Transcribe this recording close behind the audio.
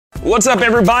What's up,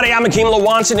 everybody? I'm Akeem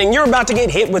Lawanson, and you're about to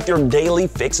get hit with your daily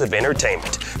fix of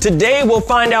entertainment. Today, we'll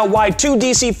find out why 2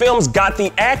 DC films got the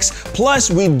axe,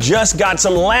 plus we just got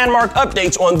some landmark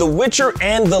updates on The Witcher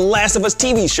and The Last of Us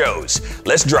TV shows.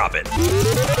 Let's drop it.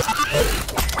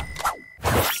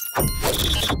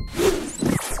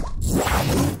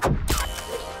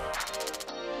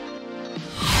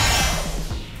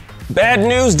 Bad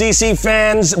news, DC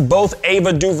fans. Both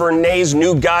Ava DuVernay's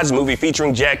New Gods movie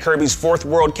featuring Jack Kirby's Fourth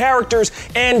World characters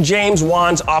and James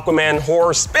Wan's Aquaman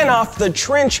horror spin-off, The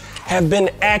Trench, have been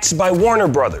axed by Warner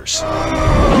Brothers.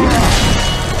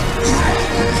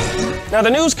 Now, the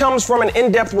news comes from an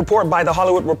in-depth report by The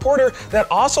Hollywood Reporter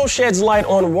that also sheds light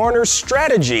on Warner's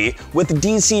strategy with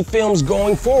DC films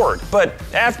going forward. But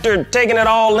after taking it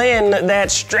all in,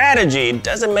 that strategy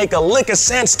doesn't make a lick of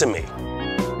sense to me.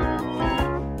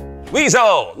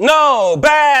 Weasel! No!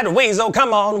 Bad Weasel!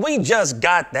 Come on, we just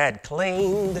got that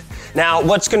cleaned. Now,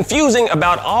 what's confusing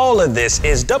about all of this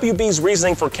is WB's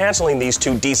reasoning for canceling these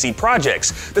 2 DC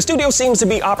projects. The studio seems to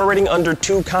be operating under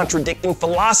 2 contradicting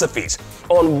philosophies.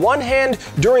 On one hand,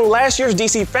 during last year's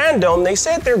DC Fandom, they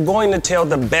said they're going to tell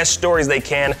the best stories they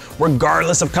can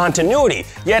regardless of continuity.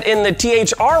 Yet in the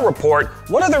THR report,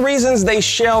 one of the reasons they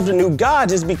shelved New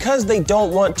Gods is because they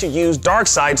don't want to use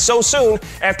Darkseid so soon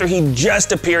after he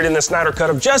just appeared in the Snyder Cut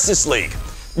of Justice League.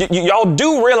 Y'all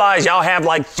do realize y'all have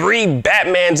like 3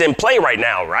 Batmans in play right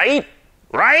now, right?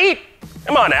 Right?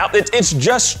 Come on now, it's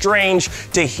just strange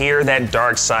to hear that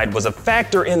Darkseid was a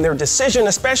factor in their decision,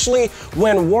 especially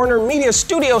when Warner Media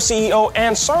Studio CEO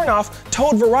Ann Sarnoff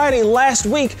told Variety last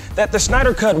week that the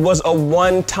Snyder Cut was a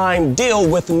one-time deal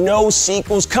with no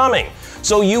sequels coming.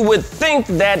 So you would think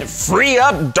that free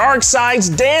up Darkseid's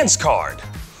dance card.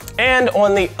 And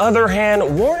on the other hand,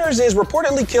 Warner's is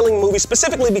reportedly killing movies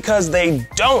specifically because they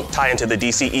don't tie into the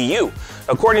DCEU.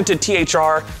 According to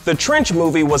THR, the Trench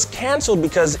movie was canceled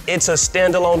because it's a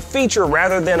standalone feature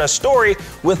rather than a story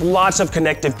with lots of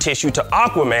connective tissue to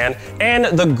Aquaman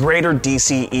and the greater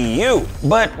DCEU.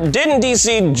 But didn't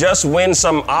DC just win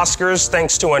some Oscars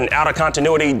thanks to an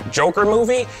out-of-continuity Joker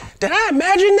movie? Did I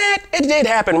imagine that? It did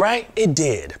happen, right? It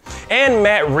did. And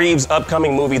Matt Reeves'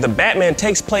 upcoming movie, The Batman,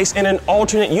 takes place in an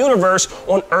alternate universe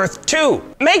on Earth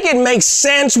 2. Make it make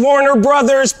sense, Warner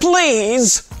Brothers,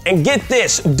 please! And get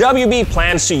this, WB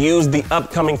plans to use the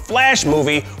upcoming Flash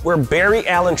movie where Barry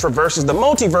Allen traverses the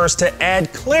multiverse to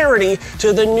add clarity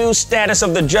to the new status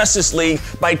of the Justice League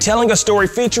by telling a story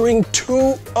featuring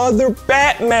 2 other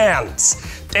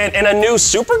Batmans. And a new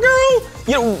Supergirl?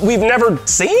 You know, we've never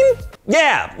seen?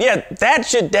 Yeah, that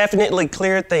should definitely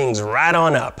clear things right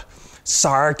on up.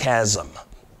 Sarcasm.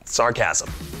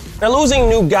 Now, losing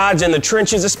New Gods in the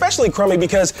Trench is especially crummy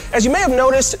because, as you may have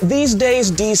noticed, these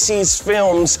days DC's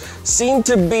films seem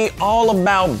to be all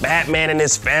about Batman and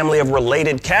his family of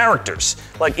related characters.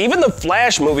 Like, even the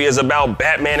Flash movie is about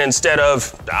Batman instead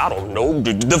of, I don't know,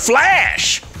 the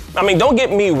Flash! I mean, don't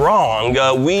get me wrong,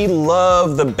 we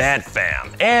love the Bat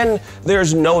Fam, and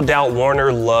there's no doubt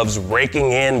Warner loves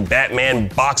raking in Batman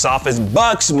box office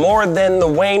bucks more than the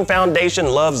Wayne Foundation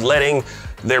loves letting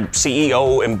their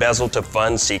CEO embezzle to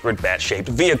fund secret bat-shaped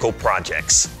vehicle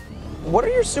projects. What are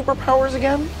your superpowers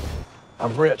again?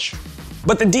 I'm rich.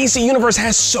 But the DC Universe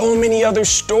has so many other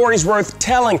stories worth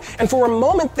telling, and for a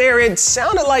moment there, it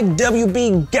sounded like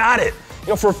WB got it. You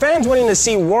know, for fans wanting to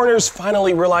see Warner's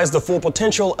finally realize the full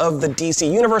potential of the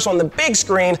DC Universe on the big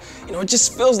screen, you know, it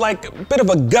just feels like a bit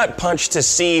of a gut punch to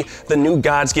see the New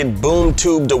Gods get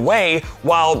boom-tubed away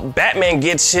while Batman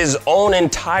gets his own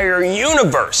entire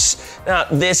universe. Now,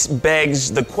 this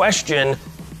begs the question,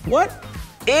 what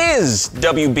is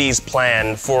WB's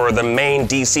plan for the main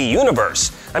DC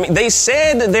Universe? I mean, they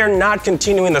said they're not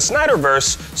continuing the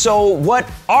Snyderverse, so what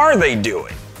are they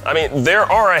doing? I mean, there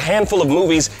are a handful of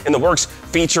movies in the works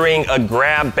featuring a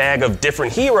grab bag of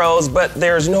different heroes, but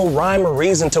there's no rhyme or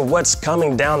reason to what's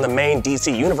coming down the main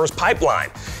DC Universe pipeline.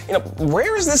 You know,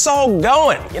 where is this all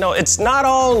going? You know, it's not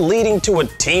all leading to a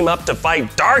team up to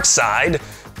fight Darkseid,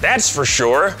 that's for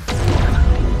sure.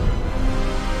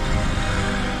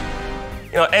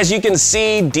 You know, as you can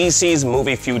see, DC's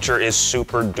movie future is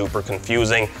super duper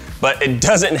confusing, but it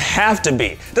doesn't have to be.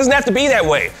 It doesn't have to be that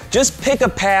way. Just pick a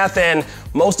path and,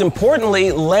 most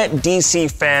importantly, let DC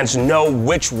fans know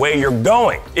which way you're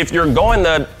going. If you're going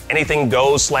the anything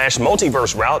goes /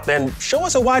 multiverse route, then show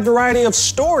us a wide variety of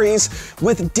stories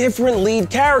with different lead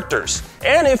characters.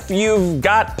 And if you've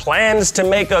got plans to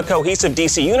make a cohesive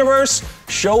DC universe,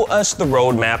 show us the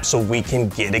roadmap so we can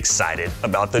get excited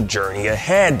about the journey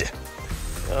ahead.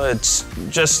 It's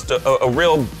just a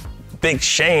real big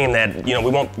shame that, you know,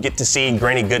 we won't get to see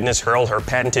Granny Goodness hurl her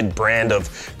patented brand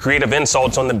of creative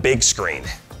insults on the big screen.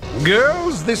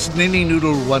 Girls, this ninny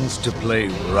noodle wants to play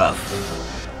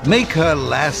rough. Make her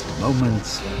last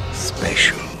moments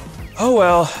special. Oh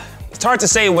well. It's hard to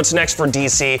say what's next for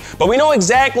DC, but we know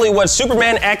exactly what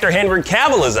Superman actor Henry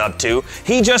Cavill is up to.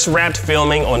 He just wrapped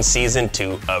filming on season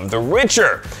 2 of The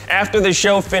Witcher. After the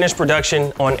show finished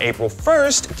production on April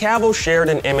 1st, Cavill shared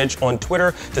an image on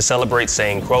Twitter to celebrate,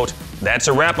 saying, quote, "That's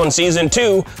a wrap on season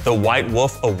 2. The White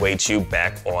Wolf awaits you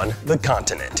back on the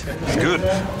continent." Good.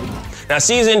 Now,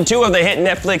 season 2 of the hit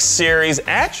Netflix series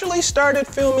actually started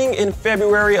filming in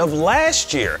February of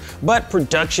last year, but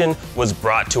production was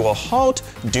brought to a halt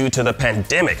due to the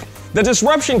pandemic. The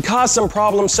disruption caused some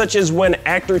problems, such as when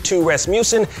actor Tu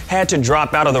Rasmussen had to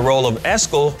drop out of the role of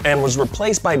Eskel and was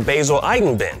replaced by Basil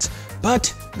Eidenbenz.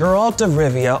 But Geralt of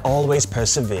Rivia always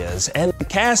perseveres, and the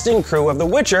cast and crew of The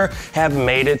Witcher have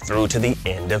made it through to the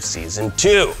end of season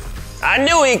 2. I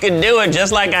knew he could do it,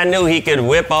 just like I knew he could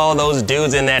whip all those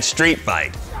dudes in that street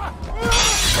fight.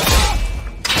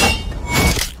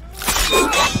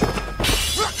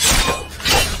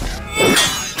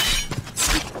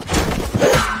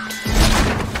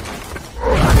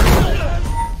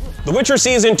 The Witcher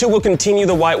Season 2 will continue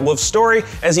the White Wolf story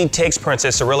as he takes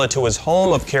Princess Cirilla to his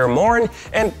home of Kaer Morhen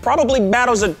and probably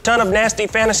battles a ton of nasty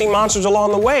fantasy monsters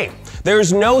along the way.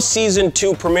 There's no Season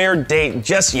 2 premiere date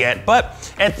just yet, but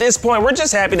at this point, we're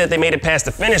just happy that they made it past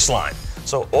the finish line.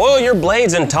 So oil your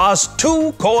blades and toss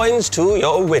 2 coins to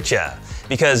your Witcher.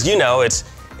 Because, you know, it's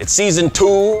Season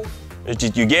 2,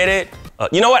 you get it?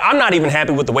 You know what? I'm not even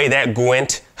happy with the way that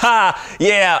went.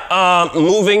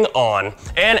 Moving on.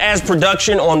 And as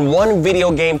production on one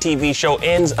video game TV show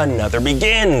ends, another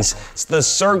begins. It's the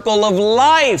circle of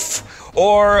life,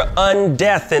 or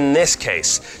undeath in this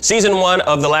case. Season 1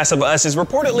 of The Last of Us is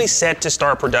reportedly set to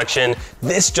start production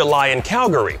this July in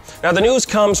Calgary. Now, the news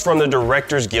comes from the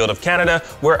Directors Guild of Canada,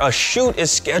 where a shoot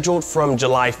is scheduled from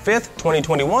July 5th,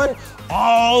 2021,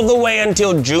 all the way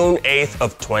until June 8th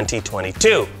of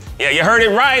 2022. Yeah, you heard it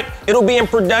right. It'll be in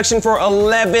production for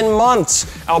 11 months.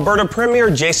 Alberta Premier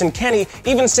Jason Kenney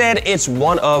even said it's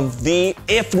one of the,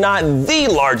 if not the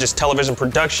largest television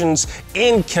productions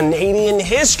in Canadian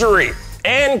history.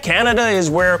 And Canada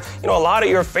is where, a lot of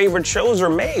your favorite shows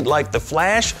are made, like The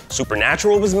Flash,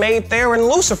 Supernatural was made there, and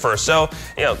Lucifer. So,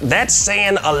 that's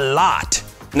saying a lot.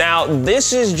 Now,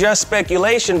 this is just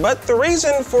speculation, but the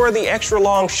reason for the extra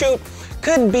long shoot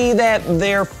could be that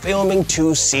they're filming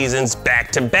 2 seasons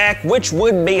back to back, which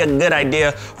would be a good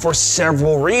idea for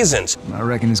several reasons. I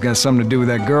reckon it's got something to do with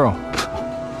that girl.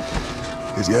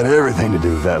 It's got everything to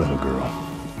do with that little girl.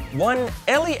 1,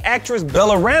 Ellie actress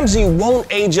Bella Ramsey won't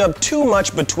age up too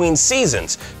much between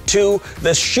seasons. 2,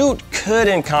 the shoot could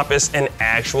encompass an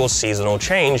actual seasonal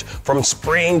change from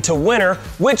spring to winter,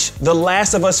 which The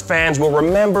Last of Us fans will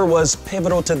remember was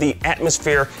pivotal to the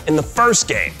atmosphere in the first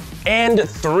game. And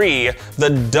 3,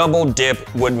 the double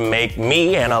dip would make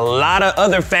me and a lot of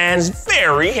other fans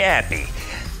very happy.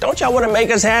 Don't y'all want to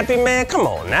make us happy, man? Come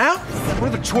on now. What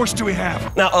other choice do we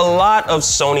have? Now, a lot of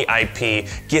Sony IP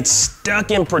gets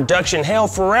stuck in production hell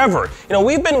forever.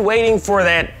 We've been waiting for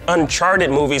that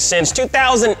Uncharted movie since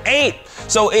 2008.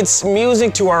 So it's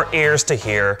music to our ears to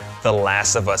hear The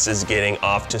Last of Us is getting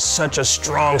off to such a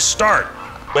strong start.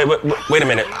 Wait a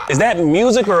minute. Is that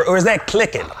music or is that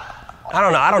clicking?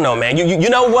 I don't know, man. You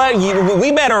know what?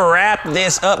 We better wrap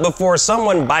this up before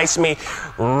someone bites me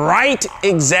right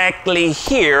exactly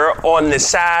here on the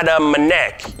side of my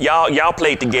neck. Y'all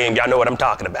played the game. Y'all know what I'm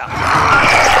talking about.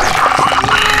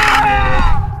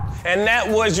 And that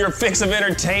was your fix of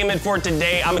entertainment for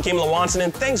today. I'm Akeem Lawanson,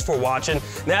 and thanks for watching.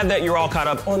 Now that you're all caught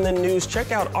up on the news,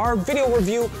 check out our video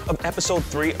review of episode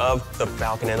 3 of The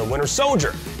Falcon and the Winter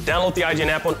Soldier. Download the IGN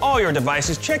app on all your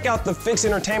devices. Check out the Fix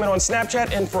Entertainment on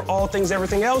Snapchat, and for all things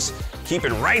everything else, keep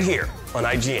it right here on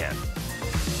IGN.